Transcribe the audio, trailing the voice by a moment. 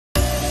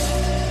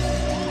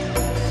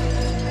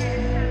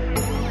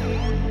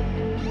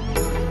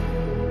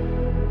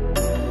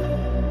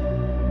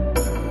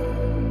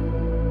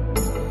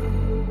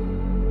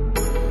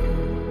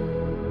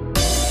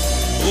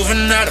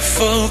Moving out of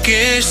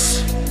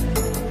focus,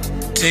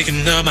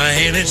 taking up my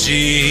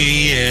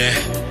energy, yeah.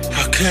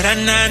 How could I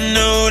not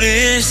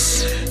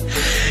notice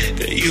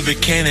that you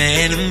became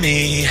an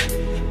enemy?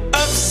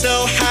 Up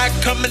so high,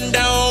 coming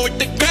down with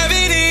the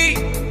gravity.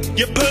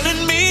 You're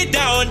pulling me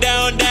down,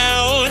 down,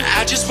 down.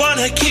 I just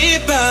wanna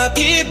keep up,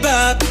 keep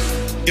up.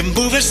 You're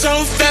moving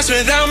so fast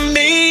without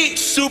me,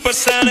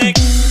 supersonic.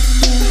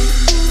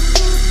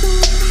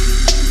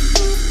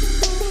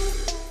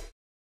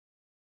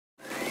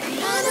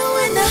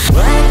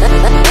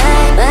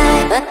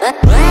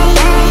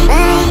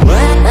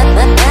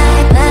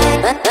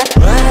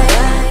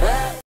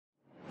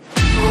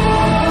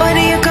 Where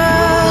do you go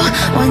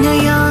when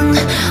you're young,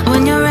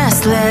 when you're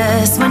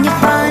restless, when you're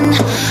fun,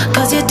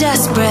 'cause you're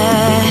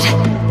desperate?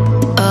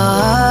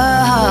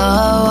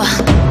 Oh,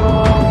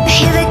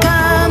 here they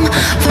come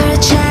for a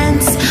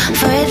chance,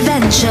 for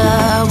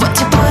adventure. What's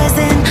your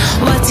poison?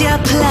 What's your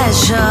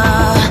pleasure?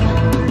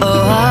 Oh,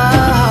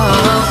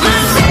 my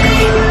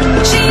city,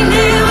 she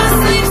never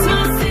sleeps.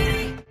 My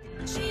city,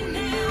 she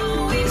never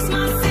weeps.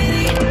 My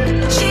city,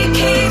 she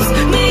keeps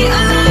me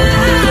alive.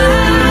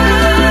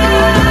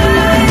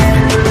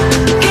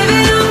 Give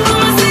it up for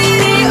my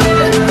city,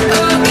 oh,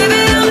 oh, give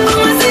it up for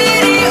my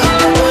city, oh,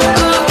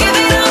 oh, give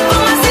it up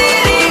for my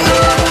city,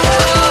 oh,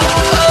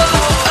 oh,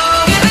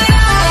 oh, give it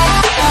up.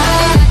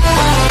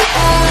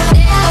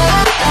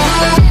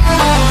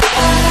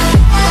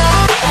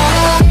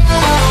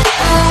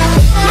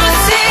 My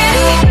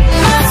city,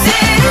 my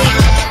city.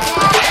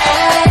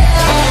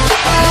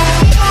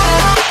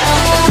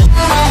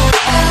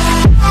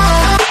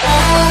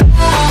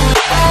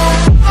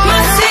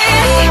 My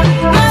city,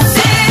 my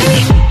city.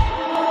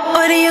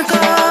 Where do you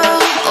go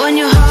when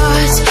your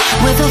heart's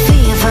with a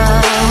fever?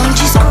 When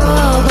she's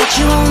cruel but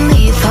you won't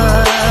leave her.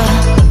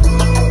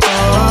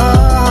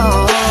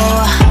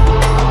 Oh,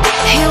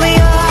 here we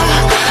are,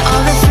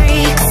 all the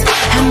freaks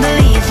and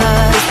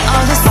believers,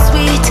 all the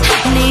sweet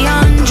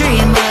neon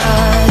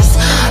dreamers.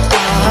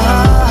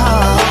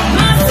 Oh,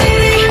 my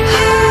city.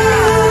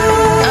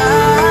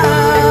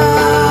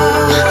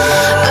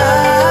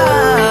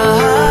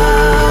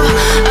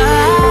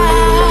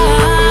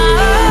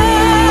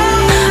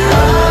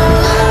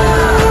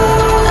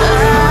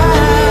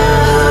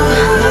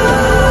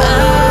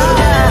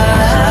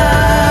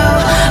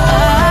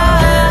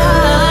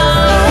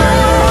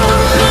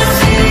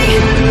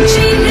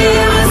 She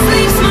never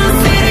sleeps. My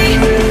city,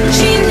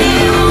 she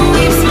never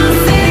weeps. My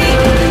city,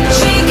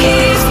 she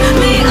keeps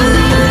me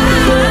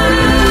alive.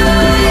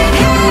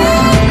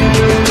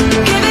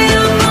 Give it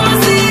up for my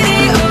city,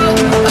 oh,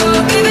 oh,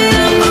 give it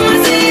up for my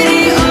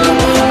city, oh,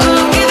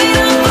 oh, give it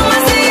up for my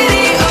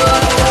city, oh,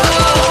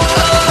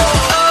 oh,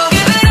 oh,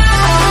 give it up.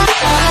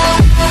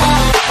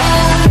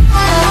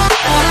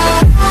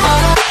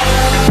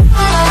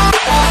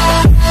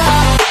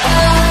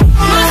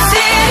 My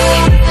city,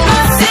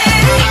 my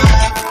city.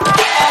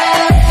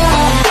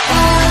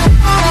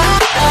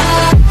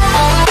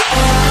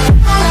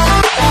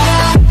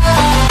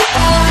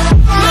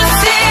 My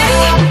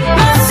city,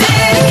 my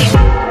city.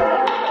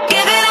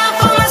 Give it up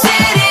for my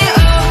city,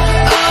 oh,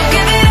 oh,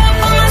 give it up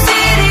for my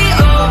city,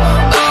 oh,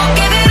 oh,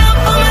 give it up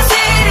for my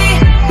city,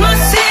 my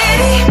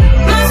city,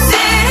 my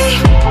city.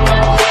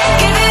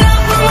 Give it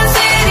up for my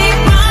city,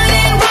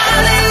 running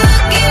wild and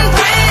looking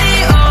pretty,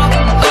 oh,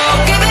 oh,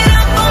 give it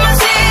up for my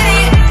city,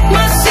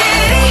 my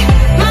city,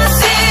 my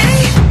city.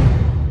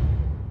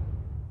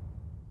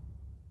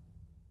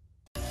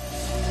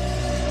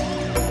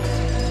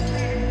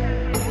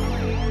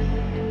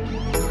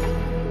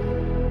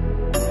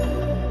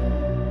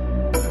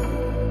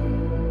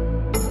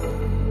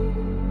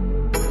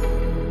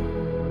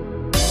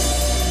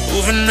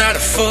 Moving out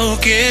of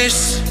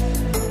focus,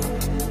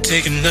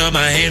 taking up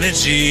my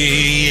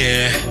energy,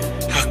 yeah.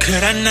 How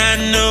could I not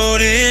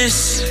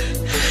notice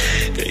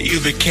that you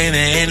became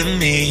an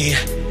enemy?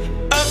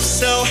 Up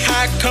so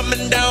high,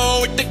 coming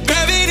down with the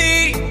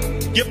gravity.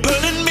 You're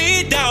pulling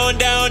me down,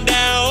 down,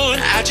 down.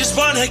 I just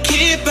wanna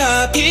keep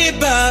up,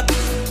 keep up.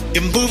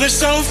 You're moving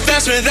so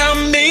fast without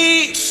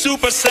me,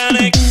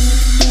 supersonic.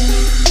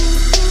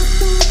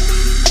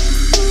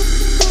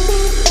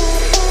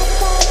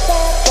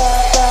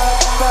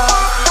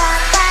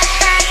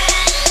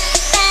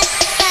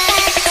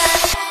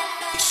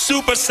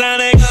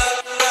 Supersonic.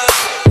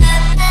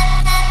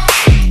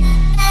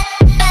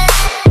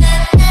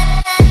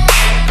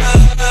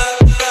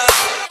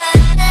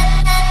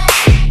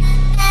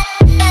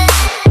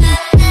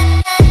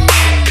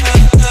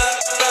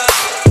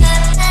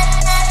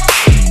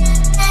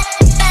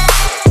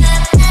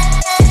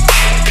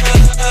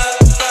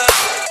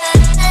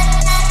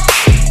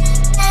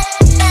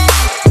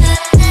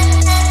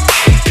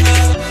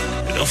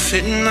 You don't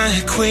fit in my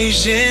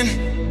equation.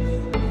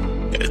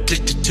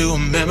 Addicted to a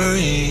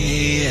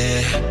memory,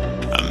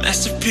 yeah. A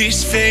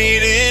masterpiece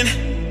fading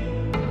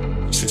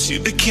since you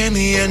became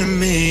the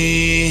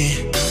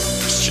enemy.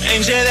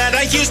 Stranger that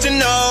I used to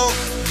know.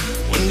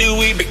 When did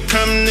we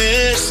become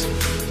this?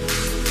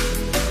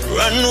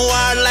 Run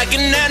wild like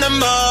an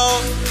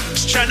animal,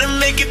 just trying to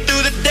make it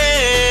through the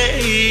day,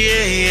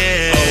 yeah,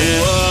 yeah.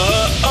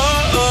 Oh,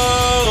 oh, oh.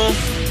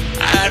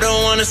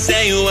 wanna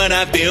say what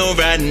I feel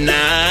right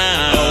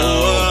now.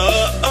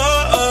 Oh,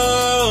 oh,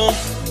 oh.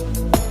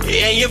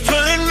 Yeah, you're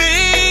pulling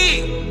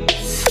me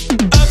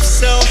up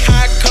so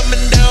high,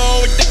 coming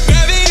down with the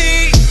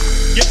gravity.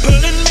 You're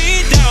pulling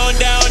me down,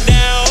 down,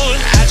 down.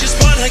 I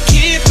just wanna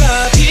keep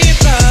up,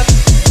 keep up.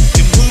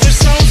 You're moving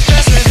so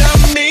fast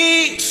without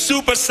me.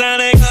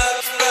 Supersonic.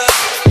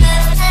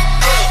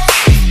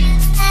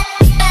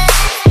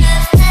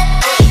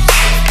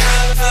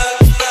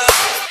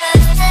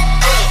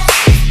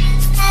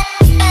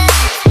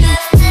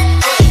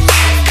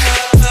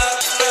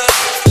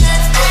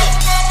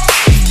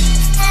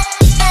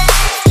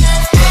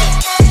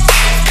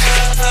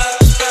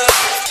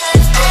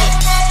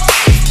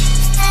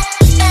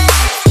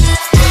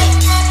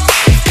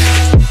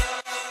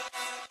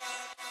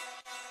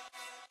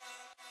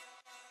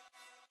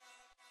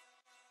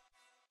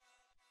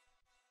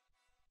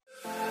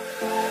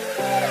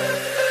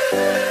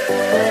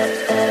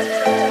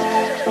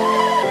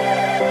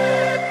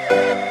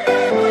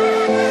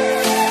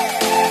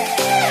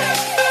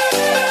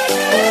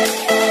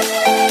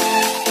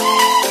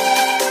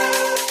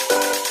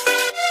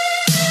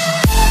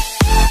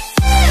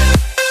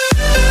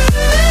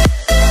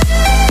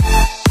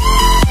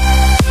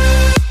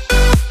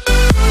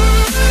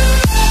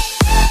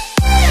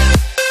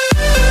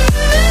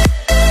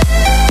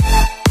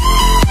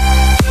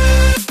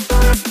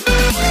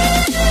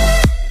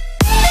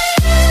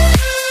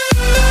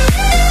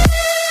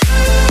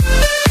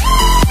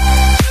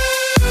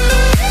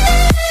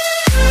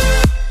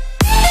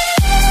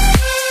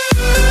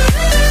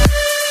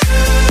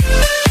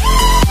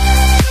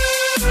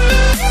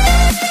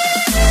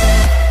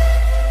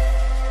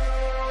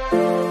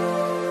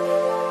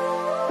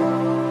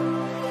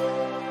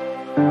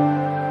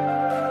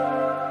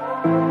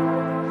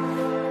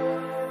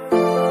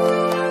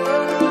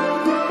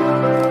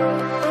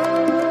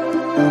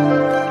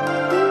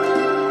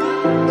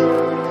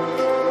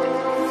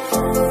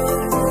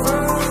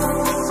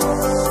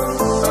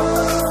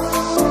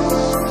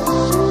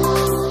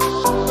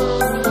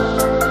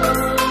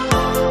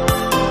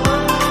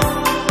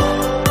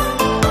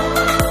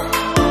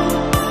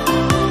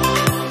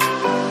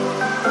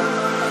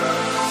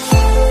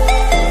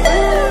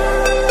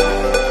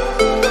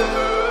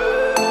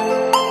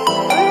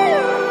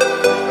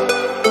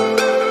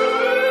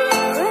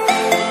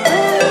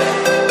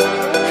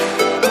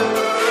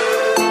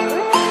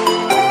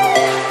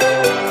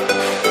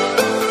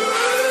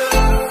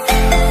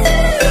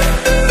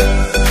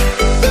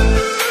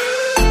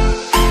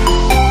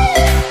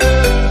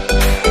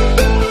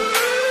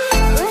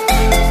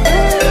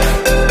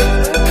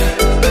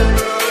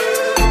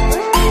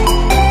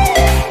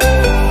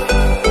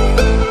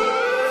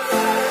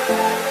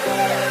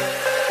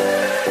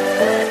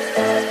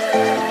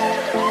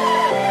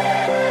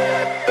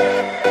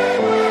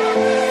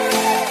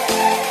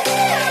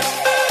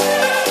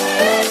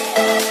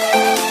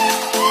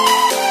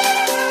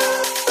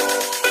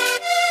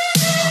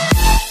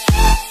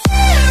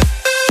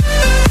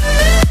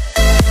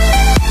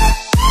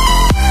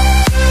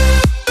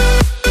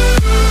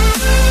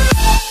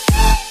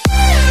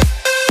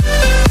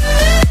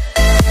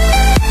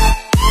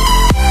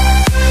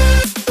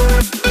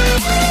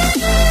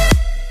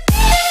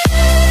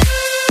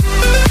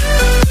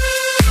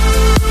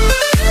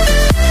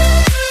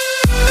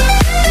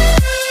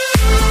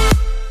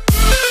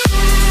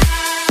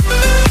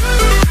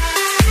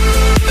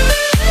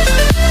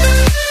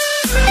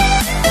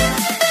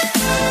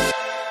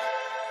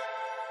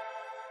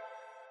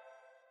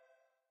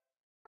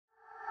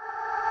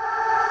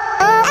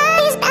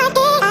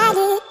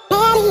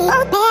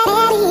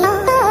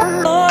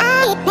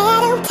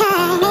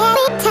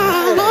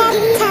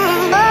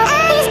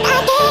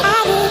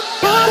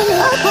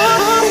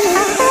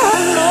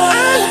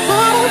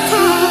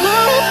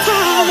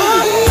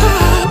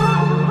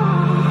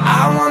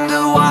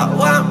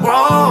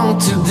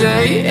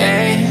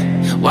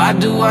 Why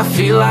do I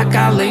feel like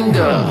I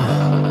linger?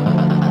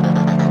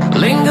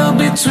 Linger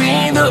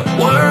between the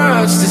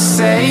words to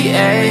say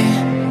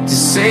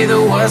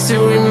the words to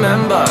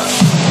remember.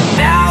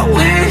 Now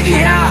we're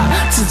here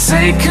to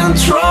take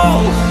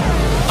control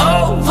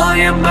over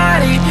your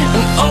body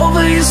and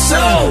over your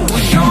soul.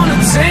 We're gonna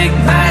take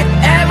back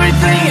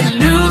everything and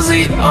lose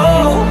it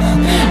all.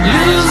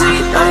 Lose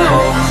it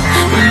all.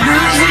 We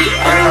lose it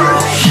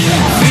all.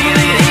 Feel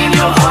it in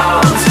your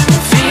arms,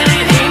 feel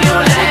it in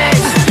your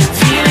legs,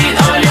 feel it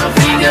on your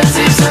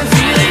fingertips and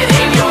feel it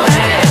in your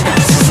head.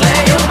 Just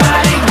let your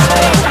body go,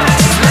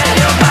 just let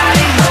your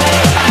body go,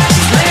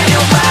 just let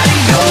your body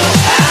go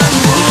and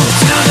move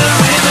to the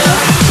rhythm.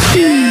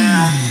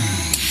 Yeah.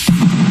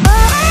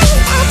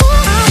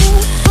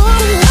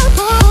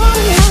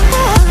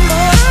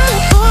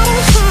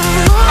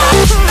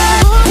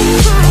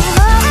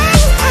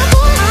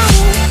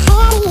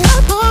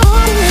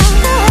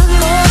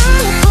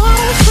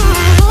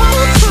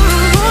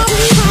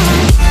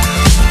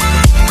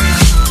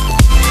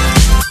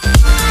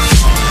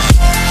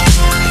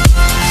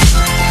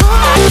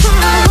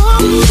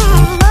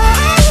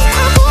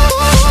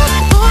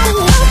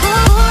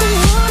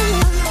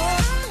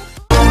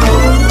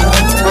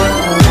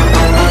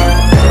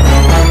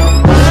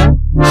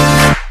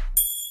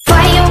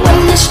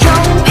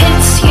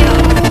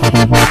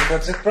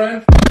 That's it,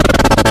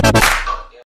 Brian?